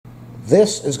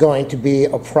This is going to be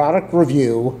a product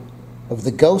review of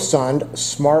the Gosund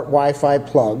Smart Wi-Fi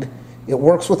plug. It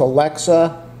works with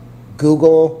Alexa,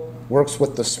 Google, works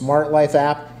with the Smart Life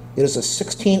app. It is a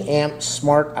 16 amp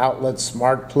smart outlet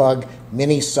smart plug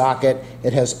mini socket.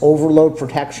 It has overload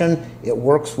protection. It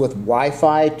works with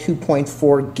Wi-Fi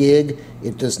 2.4 gig.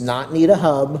 It does not need a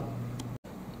hub.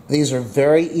 These are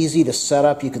very easy to set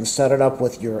up. You can set it up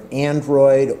with your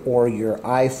Android or your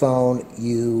iPhone.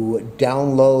 You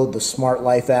download the Smart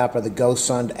Life app or the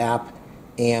Gosund app,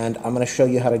 and I'm going to show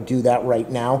you how to do that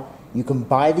right now. You can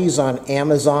buy these on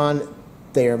Amazon.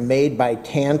 They are made by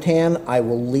Tantan. I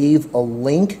will leave a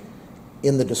link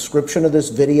in the description of this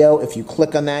video. If you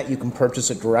click on that, you can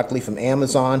purchase it directly from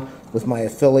Amazon with my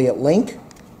affiliate link.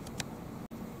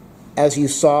 As you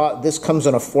saw, this comes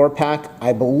in a 4-pack.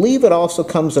 I believe it also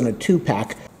comes in a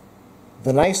 2-pack.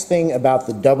 The nice thing about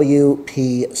the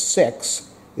WP6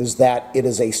 is that it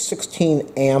is a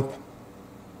 16 amp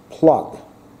plug.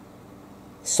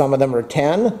 Some of them are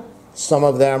 10, some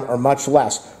of them are much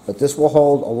less, but this will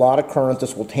hold a lot of current.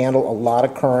 This will handle a lot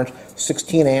of current,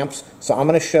 16 amps. So I'm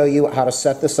going to show you how to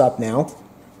set this up now.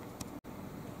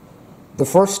 The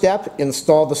first step,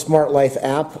 install the Smart Life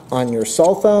app on your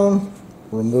cell phone.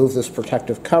 Remove this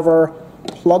protective cover,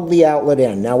 plug the outlet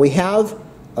in. Now we have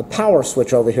a power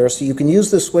switch over here, so you can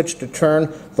use this switch to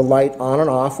turn the light on and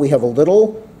off. We have a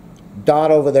little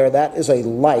dot over there. That is a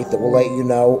light that will let you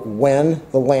know when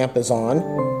the lamp is on.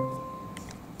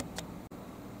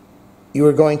 You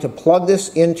are going to plug this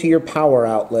into your power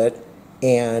outlet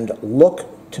and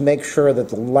look to make sure that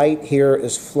the light here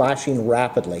is flashing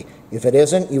rapidly. If it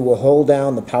isn't, you will hold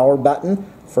down the power button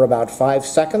for about 5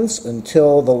 seconds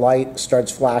until the light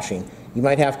starts flashing. You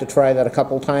might have to try that a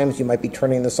couple times. You might be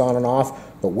turning this on and off,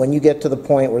 but when you get to the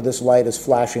point where this light is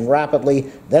flashing rapidly,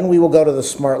 then we will go to the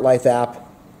Smart Life app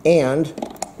and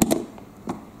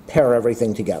pair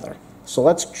everything together. So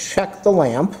let's check the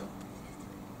lamp.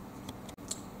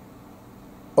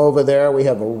 Over there we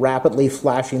have a rapidly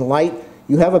flashing light.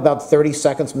 You have about 30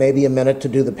 seconds, maybe a minute to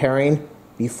do the pairing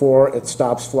before it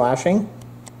stops flashing.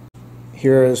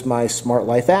 Here is my Smart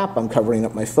Life app. I'm covering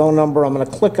up my phone number. I'm going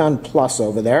to click on plus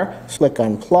over there. Click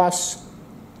on plus,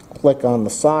 click on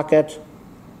the socket,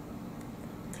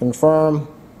 confirm,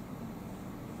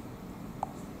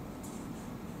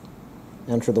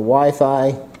 enter the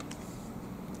Wi-Fi.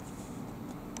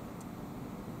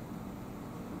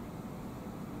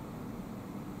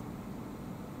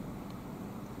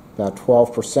 About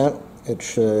 12%. It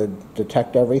should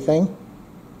detect everything.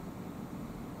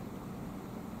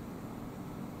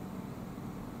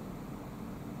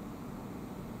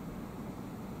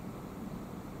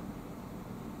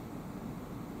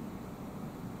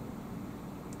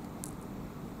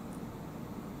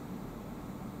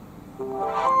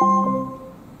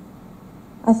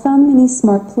 I found Mini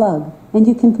Smart Plug, and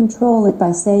you can control it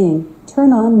by saying,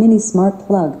 "Turn on Mini Smart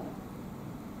Plug."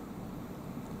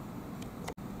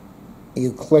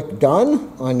 You click done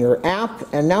on your app,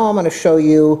 and now I'm going to show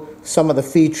you some of the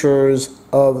features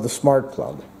of the Smart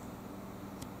Plug.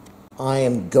 I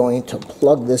am going to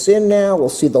plug this in now. We'll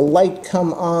see the light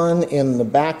come on in the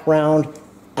background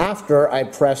after I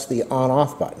press the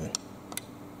on-off button.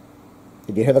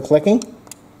 Did you hear the clicking?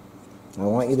 I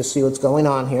want you to see what's going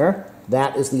on here.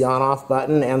 That is the on-off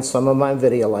button and some of my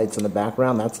video lights in the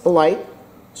background. That's the light.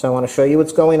 So I want to show you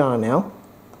what's going on now.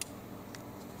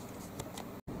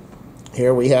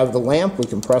 Here we have the lamp. We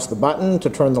can press the button to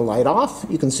turn the light off.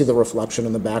 You can see the reflection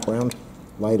in the background.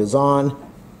 Light is on.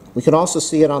 We can also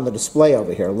see it on the display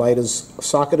over here.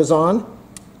 Socket is on.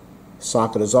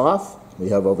 Socket is off. We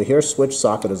have over here switch,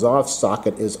 socket is off,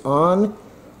 socket is on.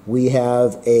 We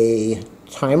have a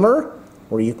timer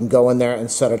where you can go in there and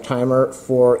set a timer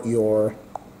for your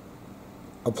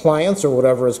appliance or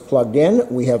whatever is plugged in.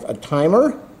 We have a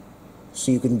timer,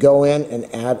 so you can go in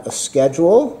and add a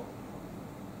schedule.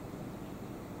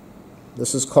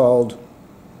 This is called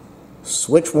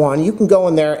switch 1. You can go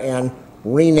in there and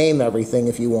rename everything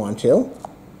if you want to.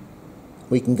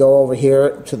 We can go over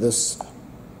here to this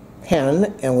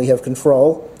pen and we have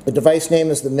control. The device name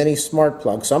is the Mini Smart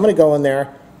Plug, so I'm going to go in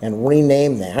there and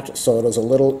rename that so it is a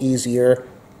little easier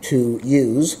to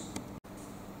use.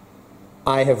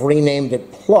 I have renamed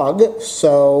it Plug,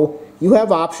 so you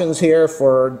have options here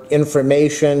for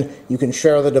information. You can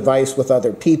share the device with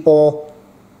other people,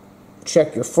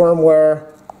 check your firmware.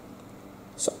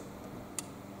 So,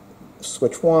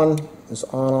 switch 1 is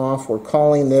on off. We're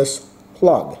calling this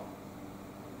Plug.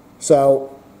 So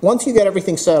once you get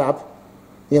everything set up,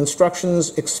 the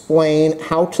instructions explain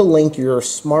how to link your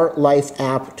Smart Life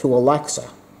app to Alexa.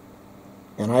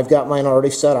 And I've got mine already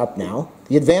set up now.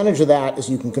 The advantage of that is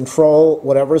you can control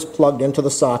whatever is plugged into the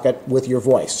socket with your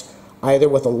voice, either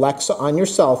with Alexa on your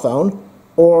cell phone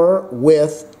or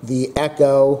with the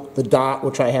Echo, the Dot,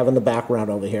 which I have in the background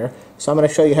over here. So I'm going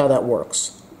to show you how that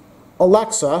works.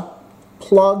 Alexa,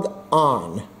 plug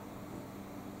on.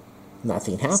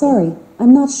 Nothing happened. Sorry,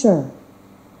 I'm not sure.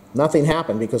 Nothing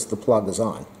happened because the plug is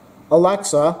on.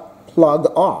 Alexa,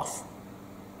 plug off.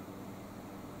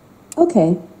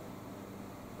 Okay.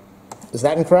 Is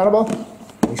that incredible?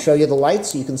 Let me show you the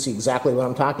lights so you can see exactly what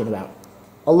I'm talking about.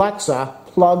 Alexa,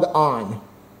 plug on.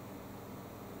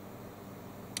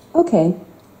 Okay.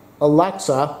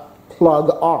 Alexa, plug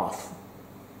off.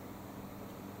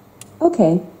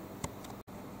 Okay.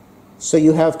 So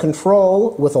you have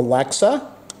control with Alexa,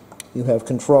 you have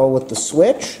control with the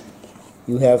switch,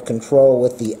 you have control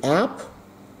with the app.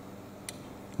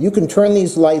 You can turn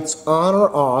these lights on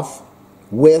or off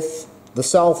with the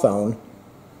cell phone,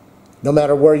 no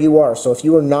matter where you are. So if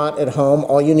you are not at home,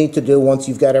 all you need to do once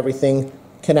you've got everything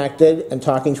connected and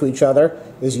talking to each other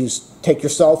is you take your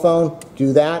cell phone,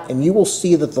 do that, and you will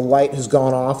see that the light has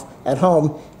gone off at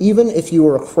home, even if you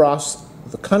were across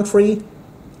the country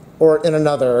or in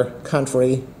another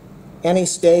country, any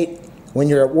state. When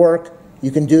you're at work, you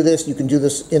can do this. You can do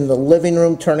this in the living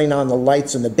room, turning on the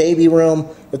lights in the baby room.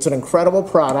 It's an incredible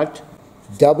product.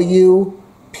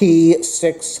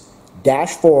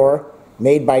 WP6-4,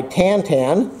 made by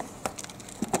Tantan.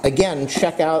 Again,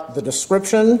 check out the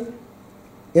description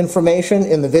information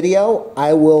in the video.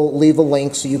 I will leave a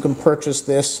link so you can purchase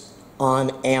this on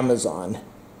Amazon.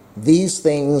 These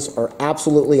things are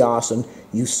absolutely awesome.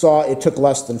 You saw it took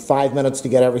less than 5 minutes to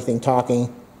get everything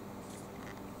talking.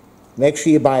 Make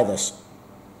sure you buy this.